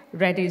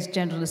 Reddy's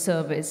General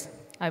Service.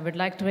 I would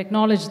like to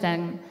acknowledge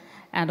them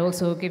and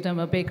also give them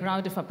a big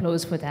round of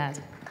applause for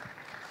that.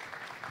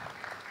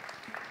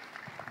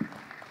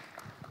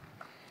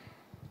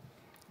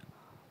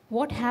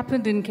 What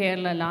happened in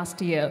Kerala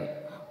last year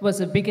was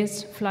the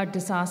biggest flood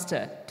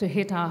disaster to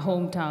hit our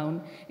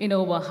hometown in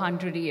over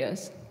 100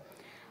 years.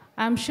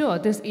 I'm sure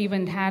this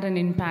event had an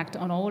impact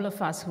on all of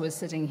us who are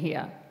sitting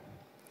here.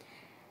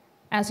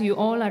 As you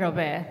all are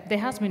aware, there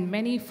has been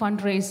many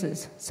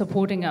fundraisers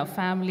supporting our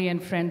family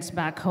and friends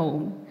back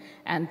home,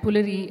 and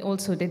Pulleri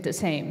also did the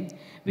same.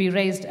 We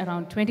raised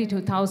around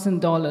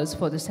 $22,000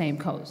 for the same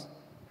cause.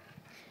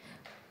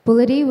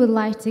 Pulleri would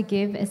like to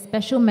give a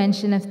special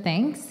mention of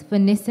thanks for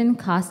Nissan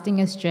Casting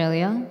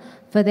Australia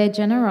for their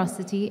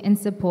generosity and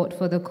support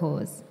for the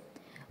cause.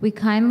 We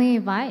kindly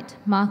invite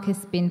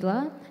Marcus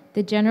Spindler,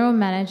 the General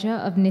Manager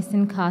of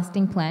Nissan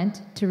Casting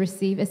Plant, to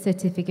receive a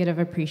certificate of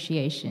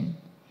appreciation.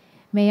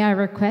 May I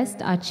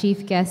request our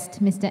chief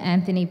guest, Mr.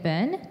 Anthony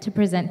Byrne, to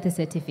present the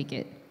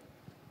certificate.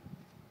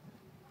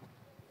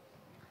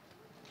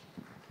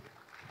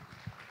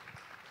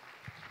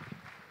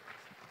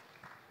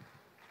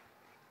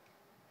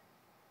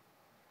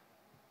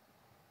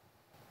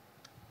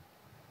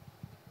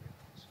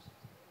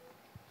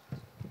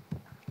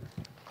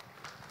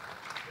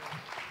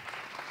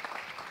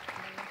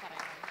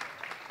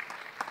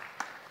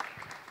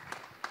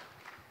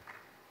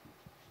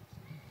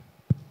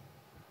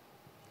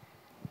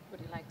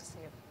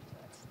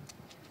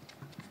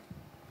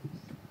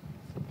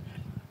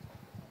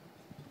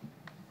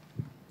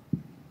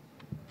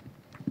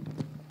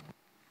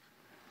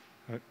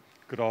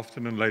 Good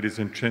afternoon, ladies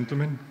and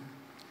gentlemen,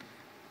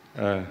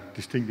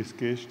 distinguished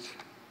guests,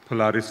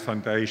 Polaris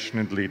Foundation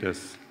and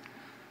leaders.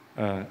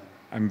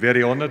 I'm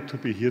very honored to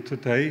be here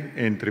today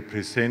and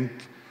represent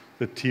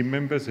the team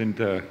members and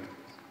the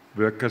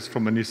workers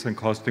from a Nissan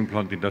casting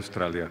plant in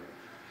Australia.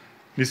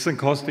 Nissan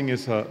Casting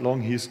has a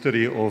long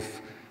history of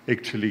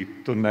actually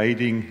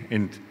donating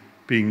and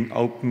being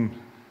open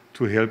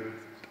to help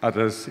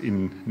others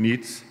in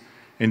needs,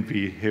 and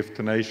we have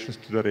donations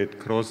to the Red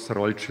Cross,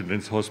 Royal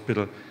Children's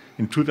Hospital.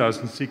 In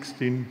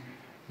 2016,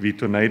 we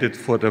donated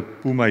for the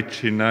Mumbai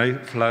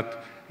Chennai flood,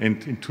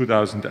 and in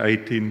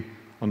 2018,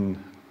 on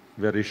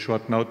very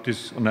short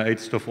notice, on the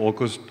 8th of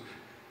August,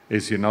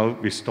 as you know,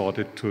 we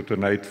started to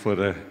donate for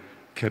the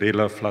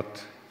Kerala Flood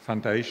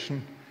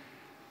Foundation,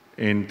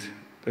 and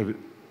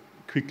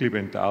quickly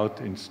went out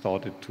and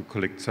started to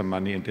collect some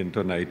money and then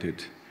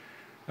donated.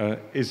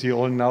 As you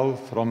all know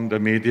from the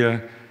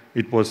media,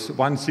 it was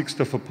 1/6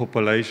 of a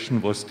population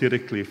was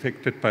directly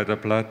affected by the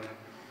flood.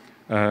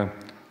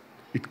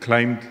 It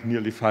claimed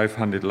nearly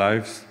 500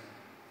 lives.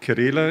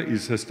 Kerala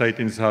is a state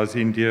in South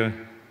India,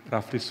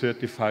 roughly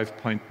 35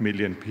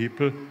 million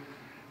people.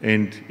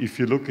 And if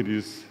you look at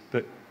it,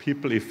 the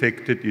people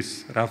affected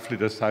is roughly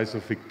the size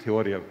of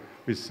Victoria,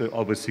 with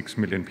over 6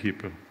 million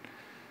people.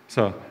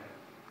 So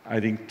I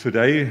think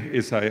today,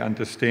 as I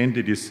understand,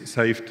 it is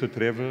safe to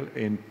travel,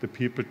 and the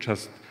people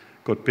just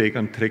got back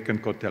on track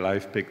and got their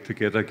life back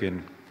together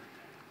again.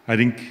 I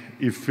think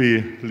if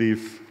we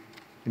live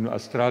in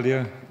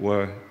Australia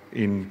or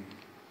in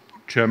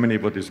Germany,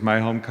 what is my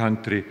home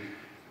country,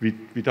 we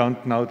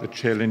don't know the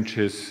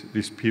challenges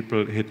these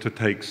people had to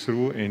take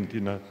through, and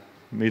in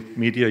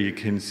media you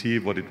can see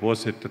what it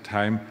was at the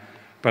time.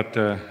 But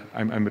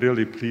I'm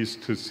really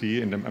pleased to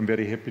see, and I'm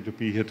very happy to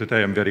be here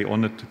today. I'm very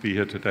honored to be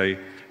here today,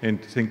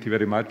 and thank you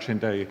very much,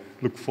 and I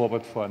look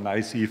forward for a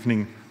nice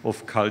evening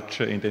of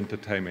culture and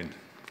entertainment.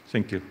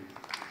 Thank you.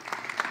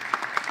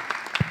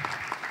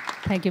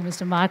 Thank you,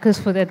 Mr. Marcus,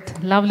 for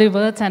that lovely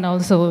words and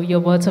also your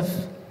words of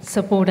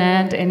support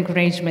and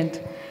encouragement.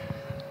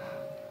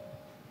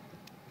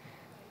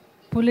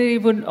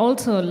 Pulleri would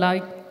also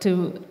like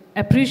to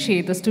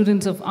appreciate the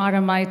students of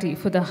RMIT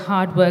for the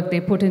hard work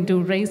they put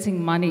into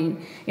raising money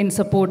in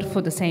support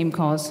for the same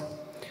cause.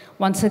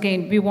 Once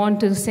again, we want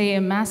to say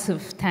a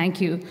massive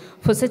thank you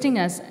for setting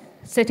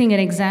an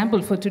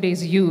example for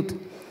today's youth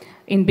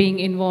in being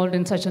involved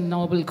in such a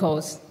noble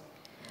cause.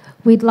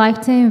 We'd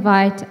like to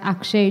invite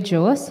Akshay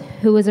Jose,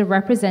 who is a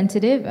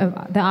representative of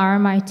the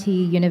RMIT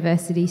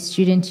University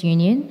Student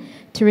Union,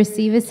 to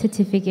receive a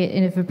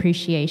certificate of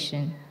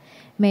appreciation.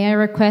 May I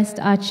request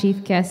our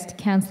chief guest,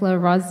 Councillor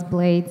Ros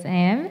Blades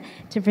AM,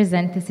 to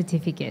present the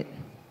certificate.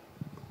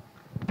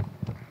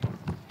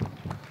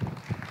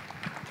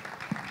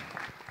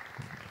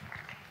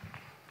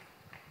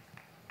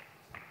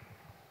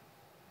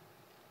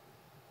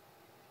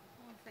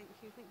 Thank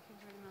you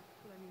very much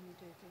for letting me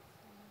do this.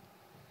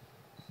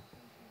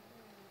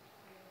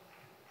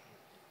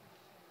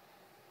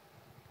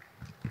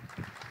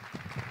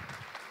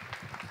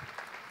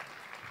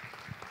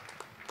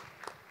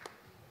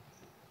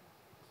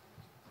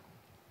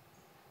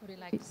 Would you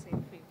like to say a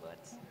few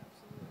words?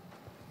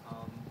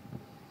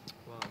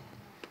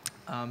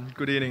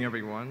 Good evening,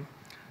 everyone.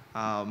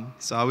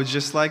 So I would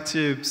just like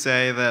to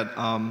say that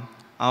I'm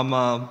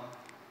a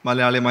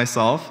Malayali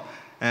myself,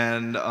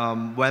 and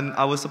when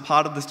I was a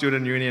part of the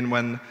student union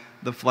when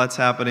the floods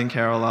happened in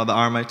Kerala, the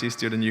RMIT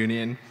student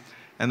union,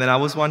 and then I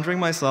was wondering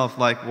myself,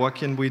 like, what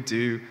can we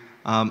do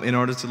in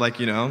order to, like,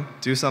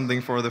 do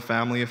something for the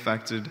family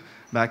affected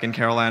back in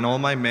Kerala, and all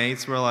my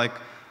mates were like,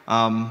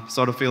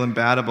 sort of feeling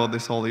bad about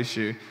this whole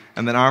issue.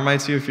 And then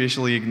RMIT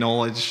officially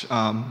acknowledged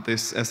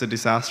this as a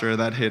disaster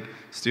that hit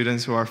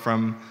students who are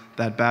from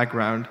that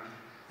background.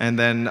 And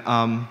then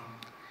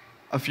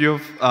a few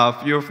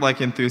of like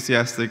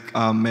enthusiastic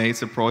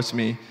mates approached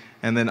me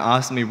and then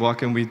asked me what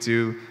can we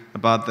do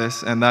about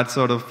this. And that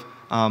sort of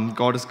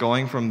got us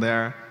going from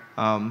there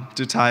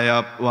to tie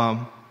up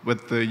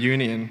with the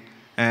union.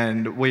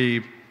 And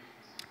we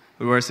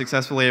were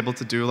successfully able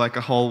to do like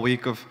a whole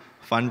week of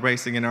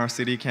fundraising in our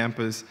city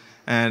campus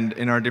and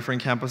in our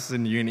different campuses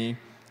in uni.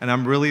 And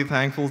I'm really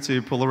thankful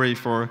to Pulleri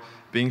for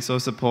being so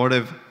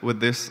supportive with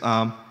this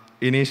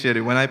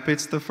initiative. When I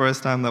pitched the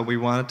first time that we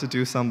wanted to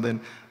do something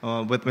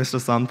with Mr.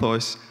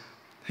 Santosh,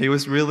 he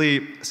was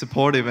really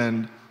supportive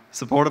and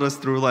supported us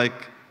through like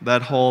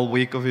that whole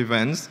week of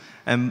events.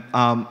 And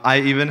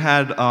I even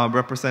had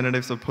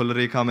representatives of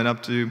Pulleri coming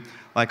up to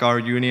like our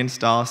union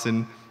staffs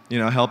and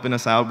helping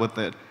us out with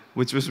it,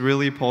 which was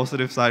really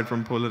positive side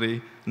from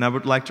Pulleri. And I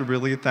would like to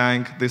really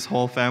thank this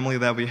whole family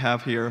that we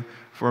have here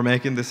for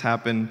making this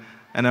happen.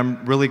 And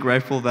I'm really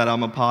grateful that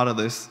I'm a part of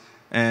this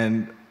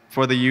and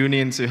for the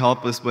union to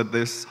help us with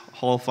this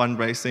whole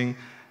fundraising.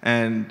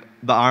 And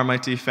the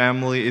RMIT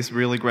family is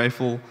really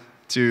grateful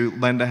to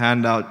lend a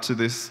hand out to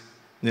this,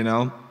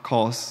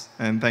 cause.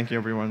 And thank you,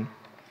 everyone.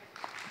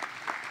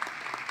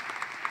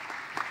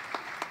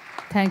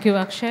 Thank you,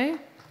 Akshay.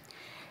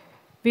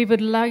 We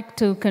would like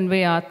to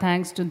convey our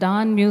thanks to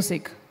Dan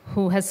Music,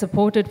 who has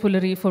supported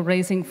Pulleri for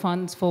raising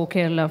funds for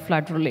Kerala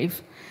flood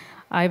relief.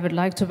 I would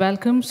like to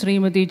welcome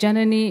Srimati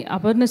Janani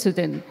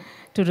Aparnasudin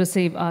to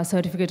receive our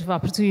certificate of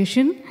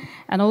appreciation.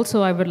 And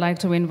also I would like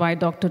to invite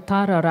Dr.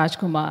 Tara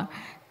Rajkumar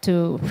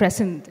to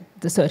present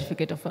the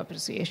certificate of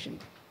appreciation.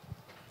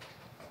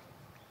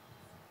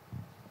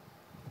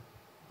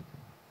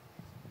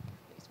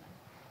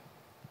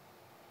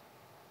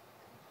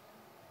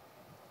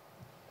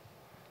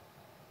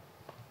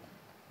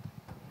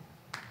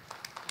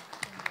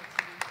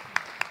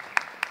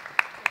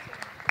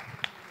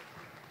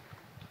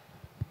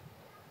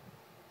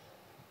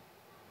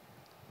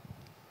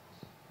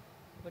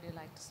 Would you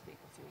like to speak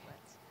a few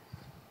words?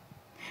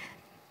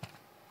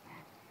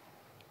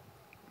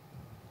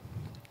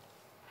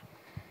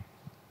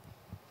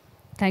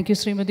 Thank you,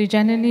 Srimati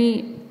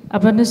Janani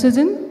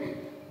Abanasudan.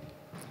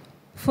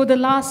 For the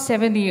last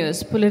 7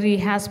 years, Pulleri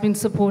has been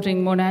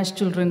supporting Monash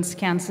Children's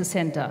Cancer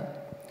Center.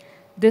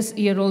 This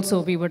year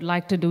also, we would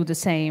like to do the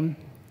same.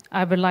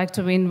 I would like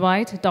to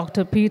invite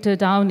Dr. Peter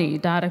Downey,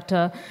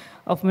 Director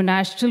of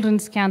Monash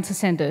Children's Cancer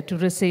Center, to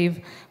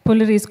receive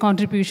Pulleri's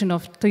contribution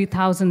of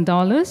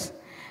 $3,000.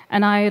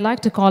 And I'd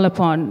like to call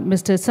upon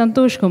Mr.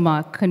 Santosh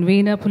Kumar,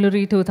 Convener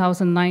Pulleri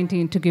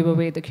 2019, to give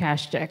away the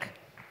cash check.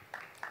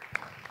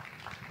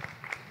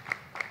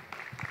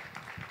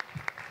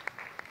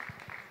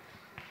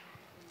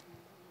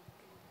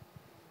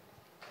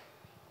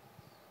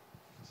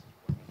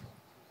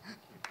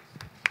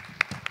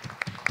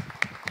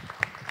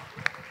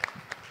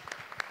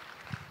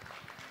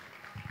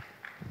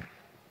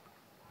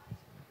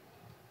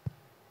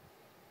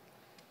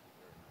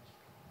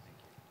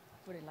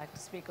 Would you like to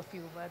speak a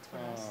few words for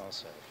us? I'll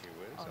say a few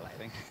words. All right.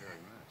 Thank you very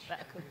much.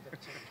 That could be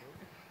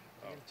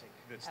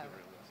That's the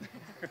real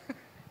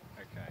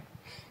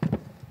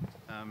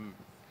one.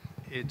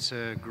 Okay. It's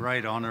a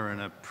great honour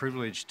and a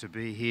privilege to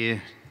be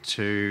here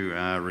to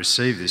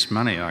receive this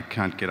money. I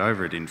can't get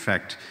over it. In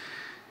fact,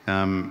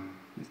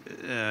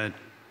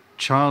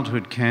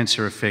 childhood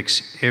cancer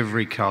affects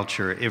every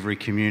culture, every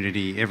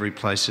community, every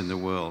place in the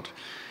world.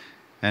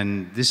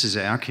 And this is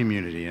our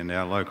community, and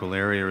our local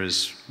area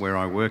is where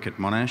I work at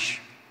Monash.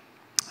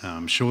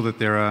 I'm sure that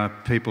there are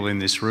people in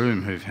this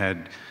room who've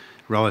had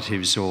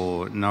relatives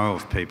or know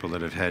of people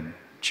that have had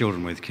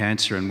children with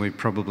cancer, and we've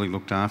probably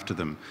looked after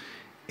them.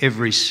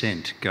 Every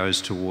cent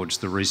goes towards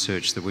the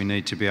research that we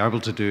need to be able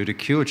to do to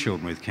cure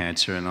children with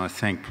cancer, and I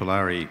thank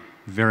Polari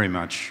very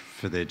much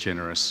for their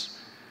generous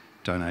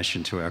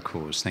donation to our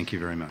cause. Thank you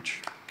very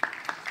much.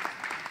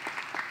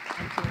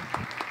 Thank you.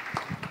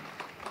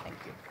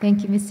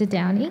 Thank you, Mr.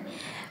 Downey.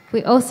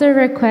 We also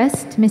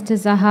request Mr.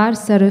 Zahar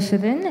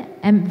Sarufuddin,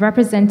 a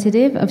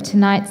representative of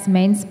tonight's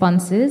main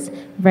sponsors,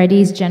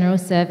 Reddy's General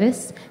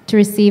Service, to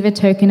receive a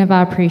token of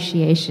our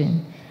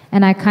appreciation.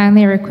 And I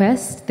kindly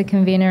request the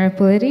convener of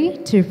Polity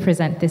to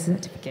present this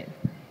certificate.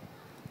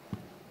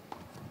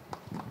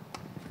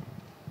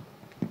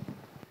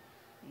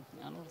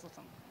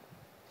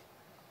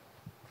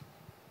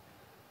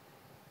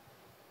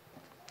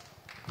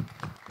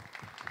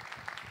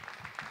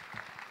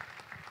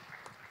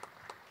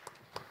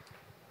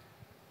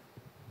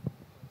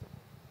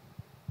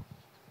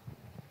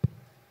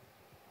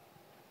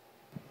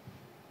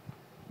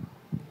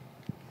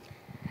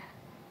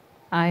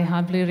 I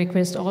humbly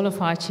request all of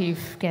our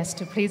chief guests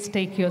to please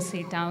take your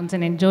seat down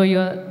and enjoy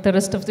the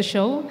rest of the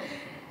show.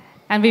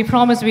 And we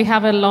promise we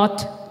have a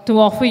lot to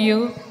offer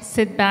you.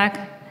 Sit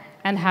back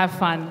and have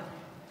fun.